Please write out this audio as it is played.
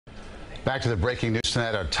Back to the breaking news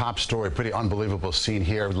tonight, our top story, pretty unbelievable scene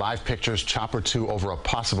here. Live pictures, chopper 2 over a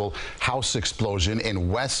possible house explosion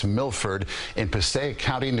in West Milford in Passaic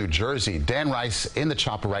County, New Jersey. Dan Rice in the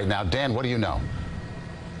chopper right now. Dan, what do you know?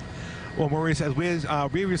 Well, Maurice, as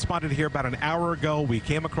we responded here about an hour ago, we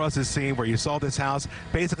came across this scene where you saw this house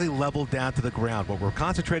basically leveled down to the ground. What we're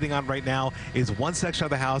concentrating on right now is one section of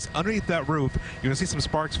the house. Underneath that roof, you're going to see some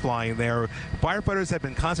sparks flying there. Firefighters have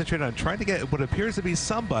been concentrating on trying to get what appears to be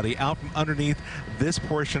somebody out from underneath this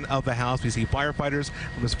portion of the house. We see firefighters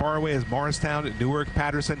from as far away as Morristown, Newark,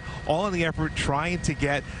 Patterson, all in the effort trying to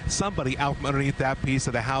get somebody out from underneath that piece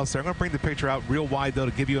of the house. They're going to bring the picture out real wide, though,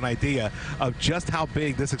 to give you an idea of just how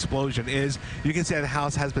big this explosion is. You can see that the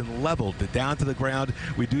house has been leveled down to the ground.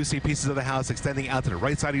 We do see pieces of the house extending out to the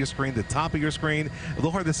right side of your screen, the top of your screen. A little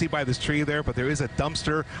hard to see by this tree there, but there is a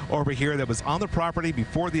dumpster over here that was on the property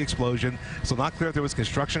before the explosion. So not clear if there was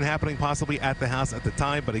construction happening possibly at the house at the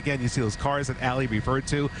time. But again, you see those cars that Allie referred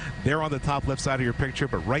to. They're on the top left side of your picture.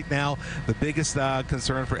 But right now, the biggest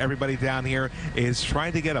concern for everybody down here is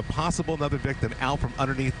trying to get a possible another victim out from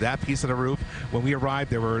underneath that piece of the roof. When we arrived,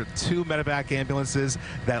 there were 2 medevac ambulances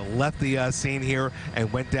that left the scene here and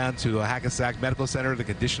went down to Hackensack Medical Center. The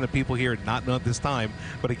condition of people here not known at this time,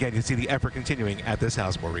 but again, you see the effort continuing at this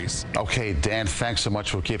house, Maurice. Okay, Dan, thanks so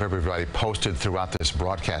much. We'll keep everybody posted throughout this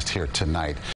broadcast here tonight.